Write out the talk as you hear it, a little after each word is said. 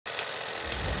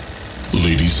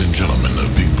Ladies and gentlemen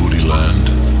of Big Bootie Land,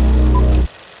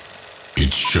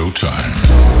 it's showtime.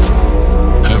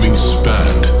 Having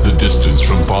spanned the distance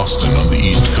from Boston on the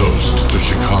East Coast to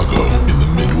Chicago in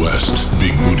the Midwest,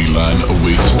 Big Bootie Land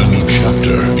awaits a new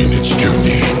chapter in its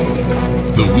journey.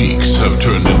 The weeks have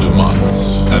turned into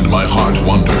months, and my heart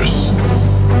wonders,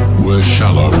 where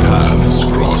shall our paths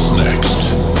cross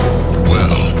next?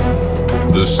 Well,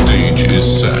 the stage is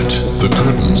set, the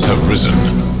curtains have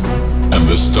risen, and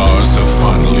the stars have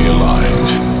finally aligned.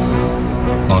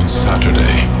 On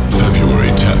Saturday,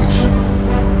 February 10th,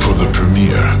 for the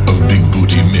premiere of Big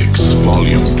Bootie Mix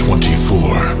Volume 24,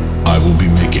 I will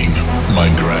be making my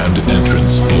grand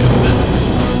entrance in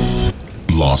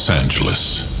Los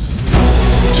Angeles.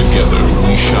 Together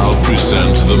we shall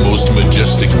present the most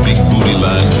majestic Big Bootie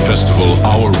Land festival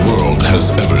our world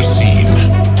has ever seen.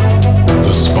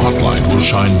 The spotlight will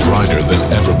shine brighter than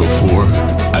ever before,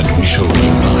 and we shall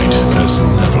reunite as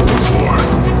never before.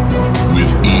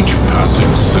 With each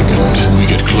passing second, we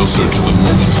get closer to the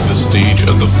moment the stage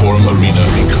at the Forum Arena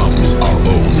becomes our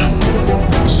own.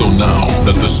 So now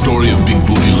that the story of Big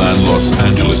Bootie Land Los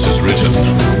Angeles is written,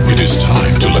 it is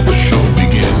time to let the show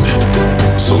begin.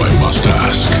 So I must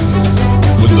ask,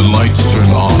 when the lights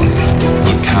turn on,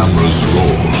 the cameras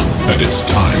roll, and it's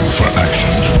time for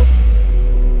action,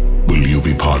 will you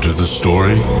be part of the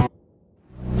story?